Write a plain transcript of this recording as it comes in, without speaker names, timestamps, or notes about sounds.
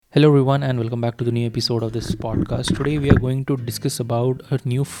Hello everyone and welcome back to the new episode of this podcast. Today we are going to discuss about a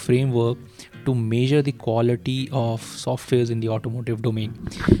new framework to measure the quality of softwares in the automotive domain.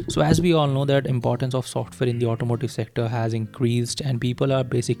 So as we all know that importance of software in the automotive sector has increased and people are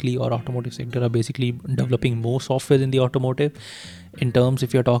basically or automotive sector are basically developing more software in the automotive in terms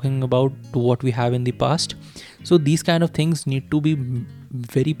if you're talking about to what we have in the past. So these kind of things need to be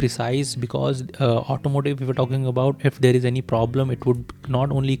very precise because automotive, if we're talking about, if there is any problem, it would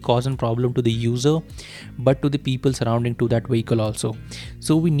not only cause a problem to the user but to the people surrounding to that vehicle also.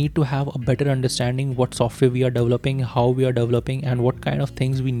 So we need to have a better understanding what software we are developing, how we are developing, and what kind of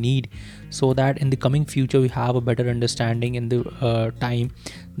things we need, so that in the coming future we have a better understanding in the time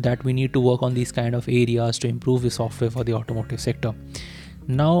that we need to work on these kind of areas to improve the software for the automotive sector.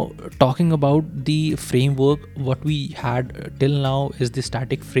 Now, talking about the framework, what we had till now is the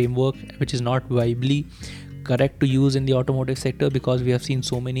static framework, which is not viably correct to use in the automotive sector because we have seen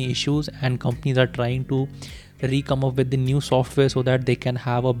so many issues and companies are trying to come up with the new software so that they can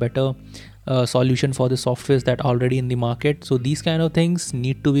have a better solution for the softwares that already in the market. So these kind of things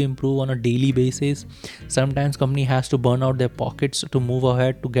need to be improved on a daily basis. Sometimes company has to burn out their pockets to move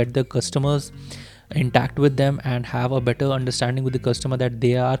ahead to get the customers intact with them and have a better understanding with the customer that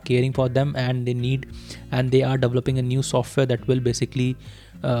they are caring for them and they need, and they are developing a new software that will basically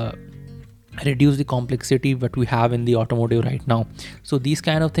uh, reduce the complexity that we have in the automotive right now. So these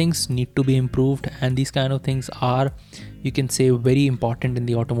kind of things need to be improved, and these kind of things are, you can say, very important in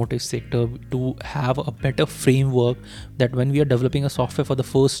the automotive sector to have a better framework that when we are developing a software for the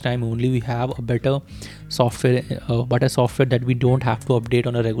first time only, we have a better software, better software that we don't have to update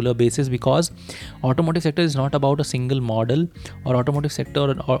on a regular basis, because automotive sector is not about a single model, or automotive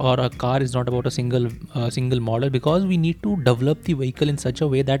sector or a car is not about a single model, because we need to develop the vehicle in such a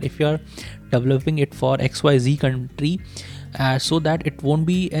way that if you are developing it for XYZ country, so that it won't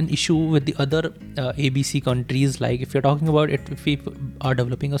be an issue with the other ABC countries. Like if you're talking about it, if we are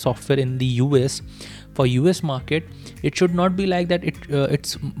developing a software in the US for US market, it should not be like that.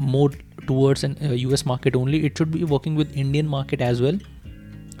 It's more towards an US market only. It should be working with Indian market as well.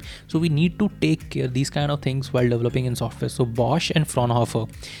 So we need to take care these kind of things while developing in software. So Bosch and Fraunhofer,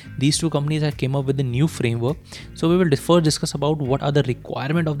 these two companies have came up with a new framework. So we will first discuss about what are the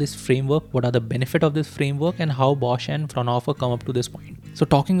requirement of this framework, what are the benefit of this framework, and how Bosch and Fraunhofer come up to this point. So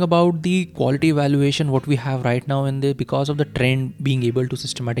talking about the quality evaluation, what we have right now in the, because of the trend being able to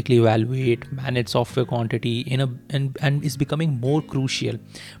systematically evaluate, manage software quantity in a and is becoming more crucial.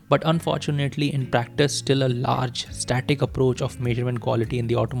 But unfortunately, in practice, still a large static approach of measurement quality in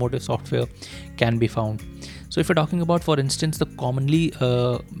the automotive software can be found. So if you're talking about, for instance, the commonly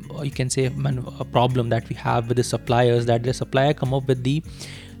you can say a problem that we have with the suppliers, that the supplier come up with the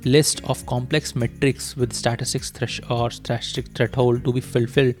list of complex metrics with statistics statistic threshold to be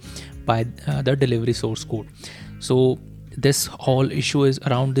fulfilled by the delivery source code. So this whole issue is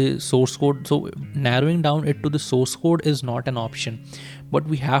around the source code. So narrowing down it to the source code is not an option, but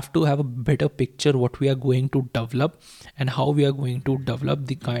we have to have a better picture what we are going to develop and how we are going to develop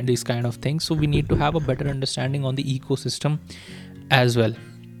these kind of things. So we need to have a better understanding on the ecosystem as well.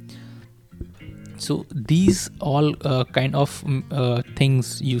 So these all kind of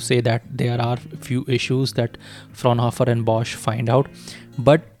things, you say that there are few issues that Fraunhofer and Bosch find out,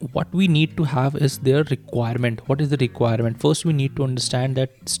 but what we need to have is their requirement. What is the requirement? First, we need to understand that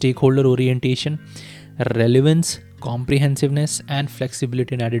stakeholder orientation, relevance, comprehensiveness, and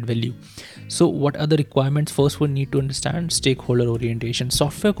flexibility and added value. So what are the requirements? First, we need to understand stakeholder orientation.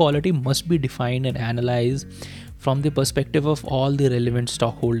 Software quality must be defined and analyzed from the perspective of all the relevant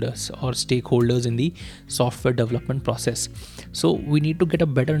stockholders or stakeholders in the software development process. So we need to get a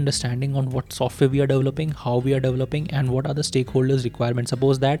better understanding on what software we are developing, how we are developing, and what are the stakeholders requirements.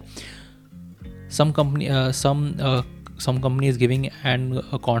 Suppose that some company is giving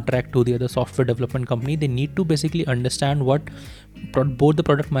a contract to the other software development company. They need to basically understand what both the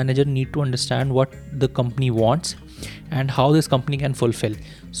product manager need to understand what the company wants and how this company can fulfill.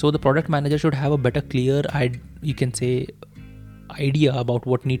 So the product manager should have a better clear you can say idea about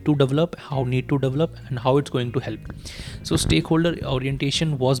what need to develop, how need to develop, and how it's going to help. So stakeholder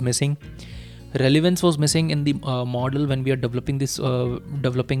orientation was missing. Relevance was missing in the model when we are developing this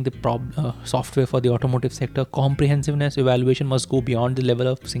developing the software for the automotive sector. Comprehensiveness evaluation must go beyond the level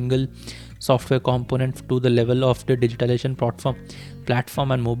of single software component to the level of the digitalization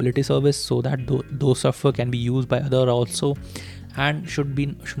platform and mobility service, so that those software can be used by other also, and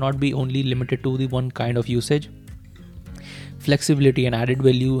should not be only limited to the one kind of usage. Flexibility and added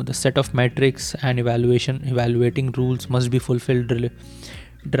value, the set of metrics and evaluating rules must be fulfilled,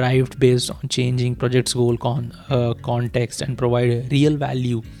 derived based on changing project's goal context, and provide real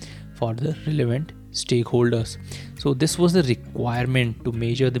value for the relevant stakeholders. So this was the requirement to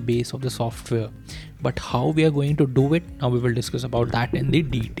measure the base of the software. But how we are going to do it, now we will discuss about that in the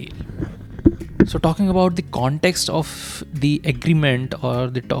detail. So talking about the context of the agreement or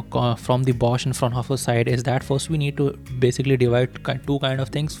the talk from the Bosch and Fraunhofer side is that first we need to basically divide two kind of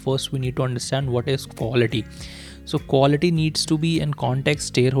things. First, we need to understand what is quality. So quality needs to be in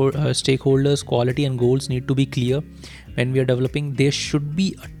context, stakeholders, quality and goals need to be clear. When we are developing, there should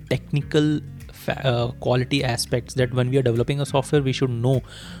be a technical quality aspects, that when we are developing a software, we should know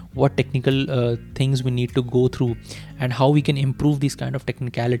what technical things we need to go through and how we can improve these kind of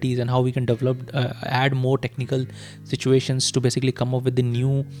technicalities and how we can develop add more technical situations to basically come up with the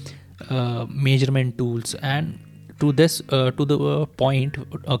new measurement tools. And to this to the point,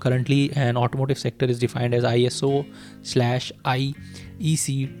 currently an automotive sector is defined as ISO/IEC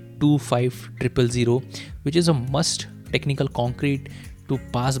 25000, which is a must technical concrete to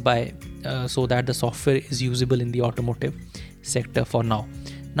pass by so that the software is usable in the automotive sector for now.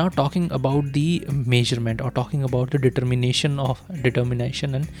 Now talking about the measurement, or talking about the determination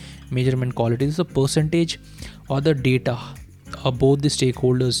and measurement quality, is a percentage or the data. Both the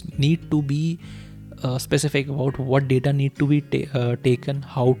stakeholders need to be specific about what data need to be taken,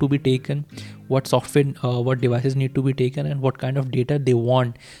 how to be taken, what software, what devices need to be taken, and what kind of data they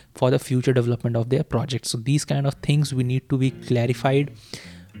want for the future development of their project. So these kind of things we need to be clarified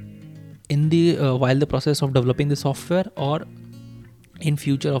in the while the process of developing the software, or in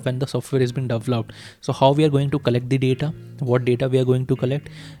future of when the software is being developed. So how we are going to collect the data, what data we are going to collect,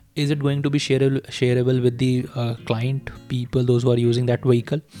 is it going to be shareable with the client people, those who are using that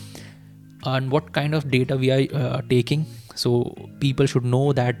vehicle, and what kind of data we are taking. So people should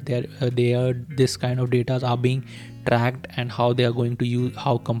know that this kind of data are being tracked and how they are going to use,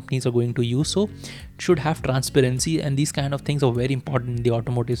 how companies are going to use. So it should have transparency, and these kind of things are very important in the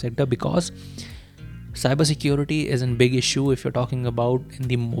automotive sector, because cybersecurity is a big issue if you're talking about in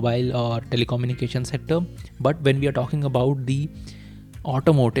the mobile or telecommunication sector. But when we are talking about the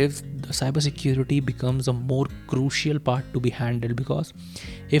automotive, the cybersecurity becomes a more crucial part to be handled, because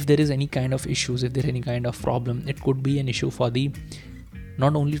if there is any kind of issues, if there is any kind of problem, it could be an issue for the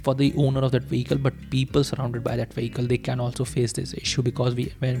not only for the owner of that vehicle, but people surrounded by that vehicle. They can also face this issue, because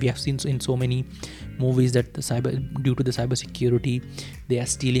we have seen in so many movies that due to the cybersecurity, they are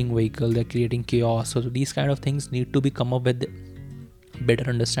stealing vehicle, they're creating chaos. So these kind of things need to be come up with better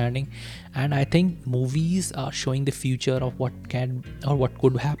understanding. And I think movies are showing the future of what can or what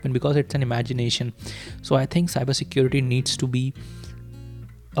could happen, because it's an imagination. So I think cybersecurity needs to be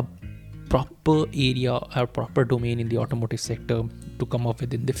a proper area or proper domain in the automotive sector to come up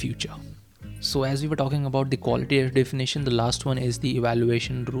with in the future. So as we were talking about the quality definition, the last one is the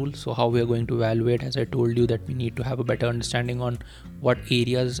evaluation rule. So how we are going to evaluate, as I told you, that we need to have a better understanding on what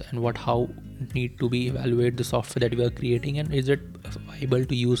areas and how need to be evaluate the software that we are creating, and is it able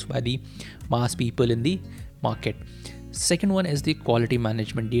to use by the mass people in the market. Second one is the quality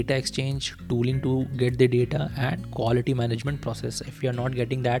management, data exchange, tooling to get the data, and quality management process. If we are not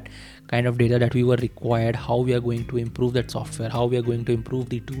getting that kind of data that we were required, how we are going to improve that software, how we are going to improve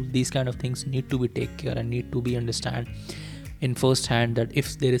the tool, these kind of things need to be take care and need to be understand in first hand, that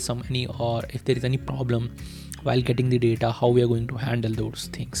if there is if there is any problem while getting the data, how we are going to handle those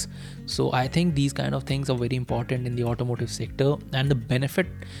things. So I think these kind of things are very important in the automotive sector, and the benefit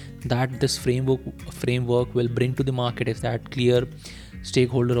that this framework will bring to the market is that clear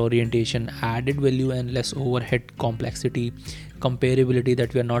stakeholder orientation, added value and less overhead complexity, comparability,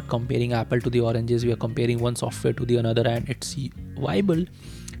 that we are not comparing apple to the oranges, we are comparing one software to the another, and it's viable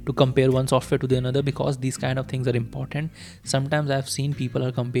to compare one software to the another, because these kind of things are important. Sometimes I've seen people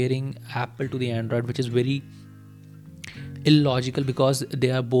are comparing apple to the android, which is very illogical, because they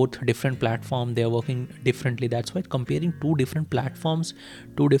are both different platform, they are working differently. That's why comparing two different platforms,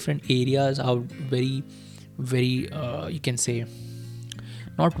 two different areas are very you can say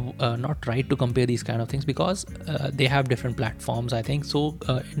not right to compare these kind of things, because they have different platforms, I think. So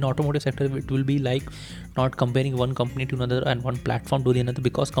in automotive sector, it will be like not comparing one company to another and one platform to the another,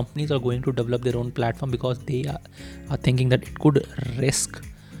 because companies are going to develop their own platform, because they are thinking that it could risk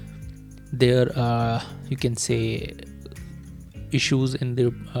their you can say issues in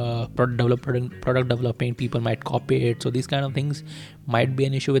the product development. People might copy it, so these kind of things might be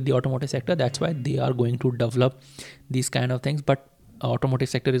an issue with the automotive sector. That's why they are going to develop these kind of things. But automotive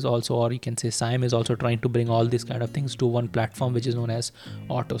sector is also, or you can say SIAM is also trying to bring all these kind of things to one platform, which is known as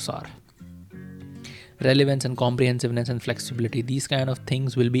AUTOSAR. Relevance and comprehensiveness and flexibility, these kind of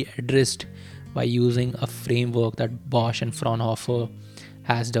things will be addressed by using a framework that Bosch and Fraunhofer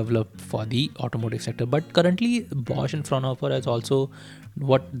has developed for the automotive sector. But currently Bosch and Fraunhofer has also,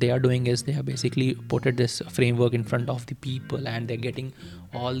 what they are doing is they have basically put this framework in front of the people, and they're getting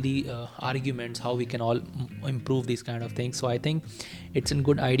all the arguments how we can all improve these kind of things. So I think it's a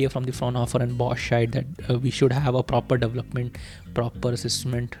good idea from the Fraunhofer and Bosch side that we should have a proper development, proper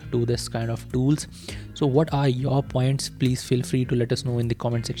assessment to this kind of tools. So what are your points? Please feel free to let us know in the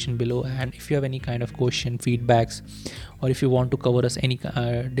comment section below. And if you have any kind of question, feedbacks, or if you want to cover us any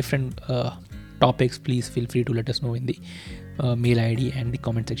different topics, please feel free to let us know in the mail ID and the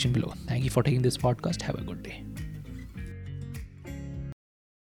comment section below. Thank you for taking this podcast. Have a good day.